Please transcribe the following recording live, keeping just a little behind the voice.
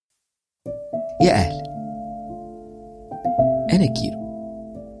يا أهلا، أنا كيرو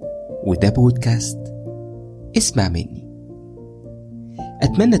وده بودكاست اسمع مني.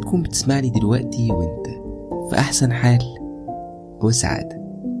 أتمنى تكون بتسمعني دلوقتي وانت في أحسن حال وسعادة.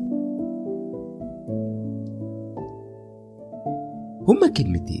 هما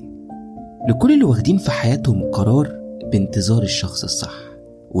كلمتين لكل اللي واخدين في حياتهم قرار بانتظار الشخص الصح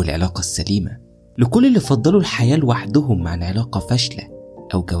والعلاقة السليمة، لكل اللي فضلوا الحياة لوحدهم عن علاقة فاشلة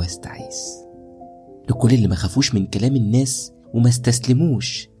أو جواز تعيس، لكل اللي ما خافوش من كلام الناس وما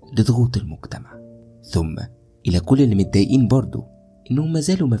استسلموش لضغوط المجتمع، ثم إلى كل اللي متضايقين برضو إنهم ما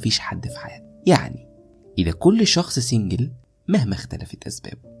زالوا ما فيش حد في حياته، يعني إلى كل شخص سينجل مهما اختلفت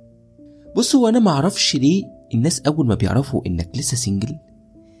أسبابه. بصوا، أنا ما أعرفش ليه الناس أول ما بيعرفوا إنك لسه سينجل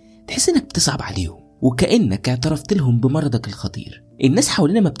تحس إنك بتصعب عليهم وكأنك اعترفت لهم بمرضك الخطير. الناس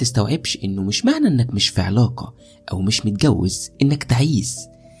حوالينا ما بتستوعبش إنه مش معنى إنك مش في علاقة أو مش متجوز إنك تعيس،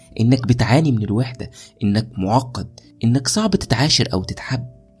 إنك بتعاني من الوحدة، إنك معقد، إنك صعب تتعاشر أو تتحب،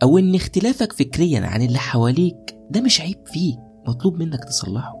 أو إن اختلافك فكريا عن اللي حواليك ده مش عيب فيه مطلوب منك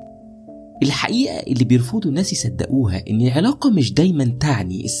تصلحه. الحقيقة اللي بيرفضوا الناس يصدقوها إن العلاقة مش دايما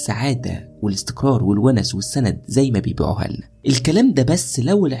تعني السعادة والاستقرار والونس والسند زي ما بيبيعوها لنا. الكلام ده بس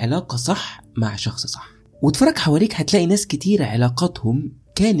لو العلاقة صح مع شخص صح. واتفرج حواليك هتلاقي ناس كتير علاقاتهم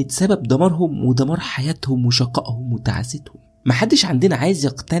كانت سبب دمارهم ودمار حياتهم وشقائهم وتعاستهم. محدش عندنا عايز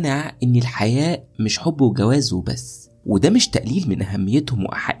يقتنع إن الحياة مش حب وجواز وبس، وده مش تقليل من أهميتهم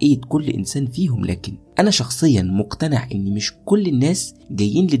وأحقية كل إنسان فيهم، لكن أنا شخصيا مقتنع إن مش كل الناس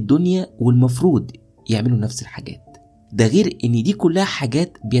جايين للدنيا والمفروض يعملوا نفس الحاجات. ده غير إن دي كلها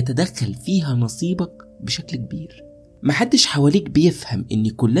حاجات بيتدخل فيها نصيبك بشكل كبير. محدش حواليك بيفهم إن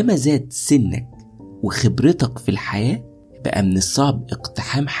كلما زاد سنك وخبرتك في الحياة بقى من الصعب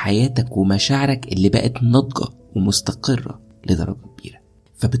اقتحام حياتك ومشاعرك اللي بقت ناضجة ومستقرة لدرجة كبيرة،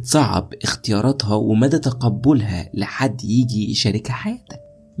 فبتصعب اختياراتها ومدى تقبلها لحد يجي يشارك حياتك.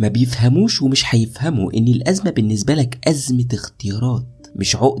 ما بيفهموش ومش هيفهموا ان الأزمة بالنسبة لك أزمة اختيارات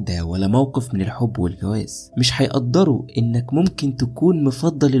مش عقدة ولا موقف من الحب والجواز. مش هيقدروا انك ممكن تكون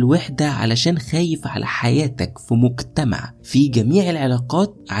مفضل الوحدة علشان خايف على حياتك في مجتمع في جميع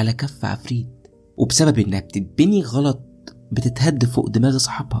العلاقات على كف عفريت، وبسبب انها بتتبني غلط بتتهد فوق دماغ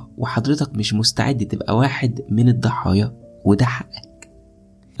صحابها وحضرتك مش مستعد تبقى واحد من الضحايا وده حقك،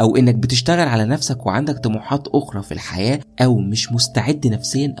 او انك بتشتغل على نفسك وعندك طموحات اخرى في الحياة، او مش مستعد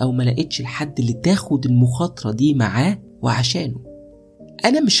نفسيا، او ما لقيتش الحد اللي تاخد المخاطرة دي معاه وعشانه.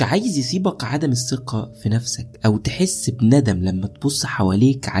 انا مش عايز يصيبك عدم الثقة في نفسك او تحس بندم لما تبص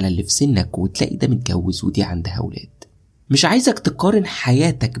حواليك على اللي في سنك وتلاقي ده متجوز ودي عندها اولاد. مش عايزك تقارن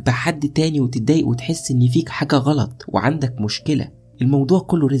حياتك بحد تاني وتتضايق وتحس ان فيك حاجة غلط وعندك مشكلة. الموضوع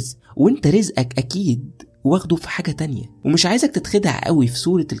كله رزق، وانت رزقك اكيد واخده في حاجة تانية. ومش عايزك تتخدع قوي في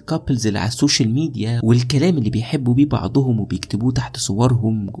صورة الكابلز اللي على السوشيال ميديا والكلام اللي بيحبوا بيه بعضهم وبيكتبوه تحت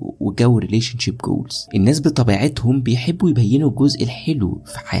صورهم وجو ريليشنشيب جولز. الناس بطبيعتهم بيحبوا يبينوا الجزء الحلو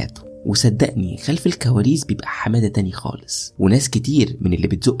في حياتهم، وصدقني خلف الكواليس بيبقى حمادة تاني خالص. وناس كتير من اللي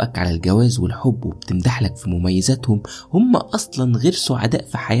بتزقك على الجواز والحب وبتمدحلك في مميزاتهم هم أصلا غير سعداء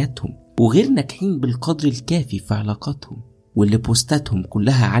في حياتهم وغير ناجحين بالقدر الكافي في علاقاتهم، واللي بوستاتهم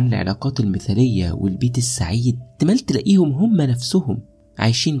كلها عن العلاقات المثالية والبيت السعيد احتمال تلاقيهم هم نفسهم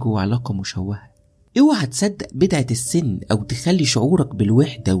عايشين جوه علاقة مشوهة. اوعى تصدق بدعة السن او تخلي شعورك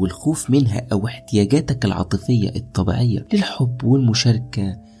بالوحدة والخوف منها او احتياجاتك العاطفية الطبيعية للحب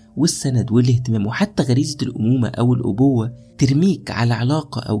والمشاركة والسند والاهتمام وحتى غريزة الأمومة أو الأبوة ترميك على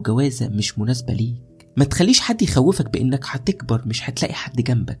علاقة أو جوازة مش مناسبة ليك. ما تخليش حد يخوفك بإنك هتكبر مش هتلاقي حد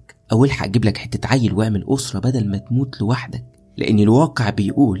جنبك، أو الحق أجيب لك حتة عيل واعمل أسرة بدل ما تموت لوحدك، لأن الواقع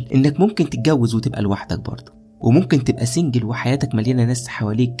بيقول إنك ممكن تتجوز وتبقى لوحدك برضه، وممكن تبقى سينجل وحياتك مليانة ناس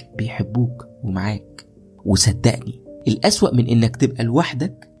حواليك بيحبوك ومعاك. وصدقني الأسوأ من إنك تبقى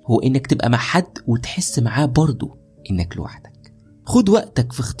لوحدك هو إنك تبقى مع حد وتحس معاه برضه إنك لوحدك. خد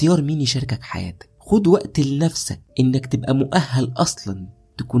وقتك في اختيار مين يشاركك حياتك، خد وقت لنفسك إنك تبقى مؤهل أصلا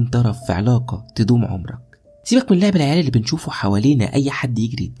تكون طرف في علاقة تدوم عمرك. سيبك من لعب العيال اللي بنشوفه حوالينا، أي حد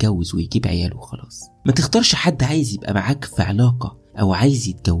يجري يتجوز ويجيب عياله وخلاص. ما تختارش حد عايز يبقى معاك في علاقة أو عايز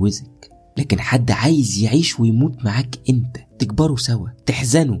يتجوزك، لكن حد عايز يعيش ويموت معاك انت، تكبروا سوا،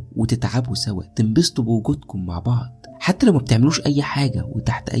 تحزنوا وتتعبوا سوا، تنبسطوا بوجودكم مع بعض حتى لو ما بتعملوش أي حاجة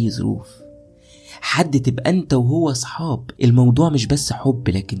وتحت أي ظروف. حد تبقى انت وهو صحاب. الموضوع مش بس حب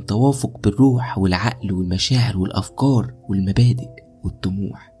لكن توافق بالروح والعقل والمشاعر والأفكار والمبادئ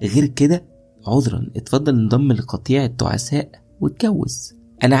والطموح. غير كده عذرا اتفضل انضم لقطيع التعساء واتجوز.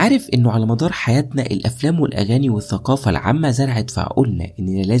 انا عارف انه على مدار حياتنا الافلام والاغاني والثقافة العامة زرعت في عقولنا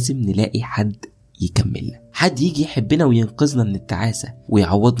اننا لازم نلاقي حد يكملنا، حد يجي يحبنا وينقذنا من التعاسة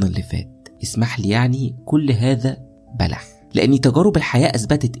ويعوضنا اللي فات. اسمح لي يعني كل هذا بلح، لأن تجارب الحياة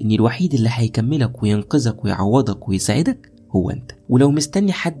أثبتت إن الوحيد اللي هيكملك وينقذك ويعوضك ويساعدك هو أنت. ولو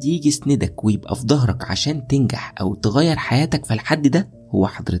مستني حد يجي يسندك ويبقى في ظهرك عشان تنجح أو تغير حياتك، فالحد ده هو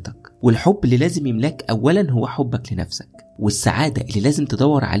حضرتك. والحب اللي لازم يملاك أولا هو حبك لنفسك، والسعادة اللي لازم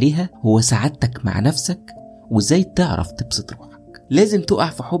تدور عليها هو سعادتك مع نفسك وإزاي تعرف تبسط روحك. لازم تقع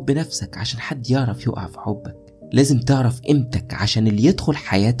في حب نفسك عشان حد يعرف يقع في حبك. لازم تعرف قيمتك عشان اللي يدخل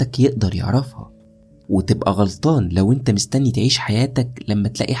حياتك يقدر يعرفها. وتبقى غلطان لو انت مستني تعيش حياتك لما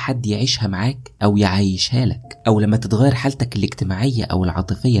تلاقي حد يعيشها معاك او يعيشها لك، او لما تتغير حالتك الاجتماعية او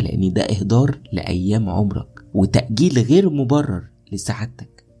العاطفية، لان ده اهدار لأيام عمرك وتأجيل غير مبرر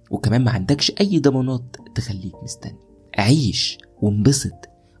لسعادتك، وكمان ما عندكش اي ضمانات تخليك مستني. عيش وانبسط،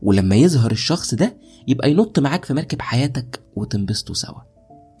 ولما يظهر الشخص ده يبقى ينط معاك في مركب حياتك وتنبسطوا سوا.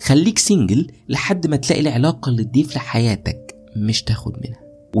 خليك سينجل لحد ما تلاقي العلاقة اللي تضيف لحياتك مش تاخد منها،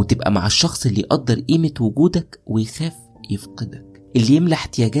 وتبقى مع الشخص اللي يقدر قيمة وجودك ويخاف يفقدك، اللي يملى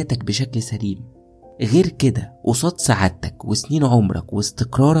احتياجاتك بشكل سليم. غير كده قصاد سعادتك وسنين عمرك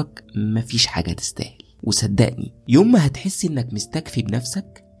واستقرارك مفيش حاجة تستاهل. وصدقني يوم ما هتحس انك مستكفي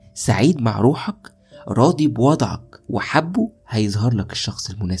بنفسك، سعيد مع روحك، راضي بوضعك وحبه، هيظهر لك الشخص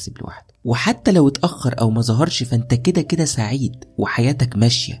المناسب لوحده. وحتى لو اتأخر او ما ظهرش، فانت كده كده سعيد وحياتك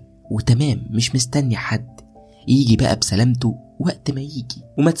ماشية وتمام، مش مستني حد يجي بقى بسلامته وقت ما يجي.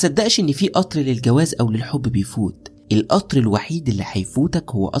 وما تصدقش ان في قطر للجواز او للحب بيفوت. القطر الوحيد اللي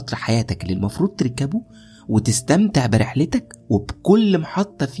هيفوتك هو قطر حياتك اللي المفروض تركبه وتستمتع برحلتك وبكل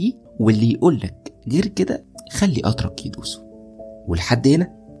محطة فيه، واللي يقولك غير كده خلي قطرك يدوسه. ولحد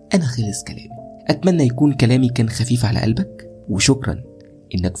هنا انا خلص كلامي. اتمنى يكون كلامي كان خفيف على قلبك، وشكرا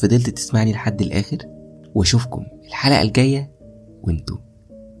انك فضلت تسمعني لحد الاخر، واشوفكم الحلقة الجاية وانتم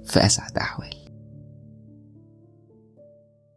في اسعد احوال.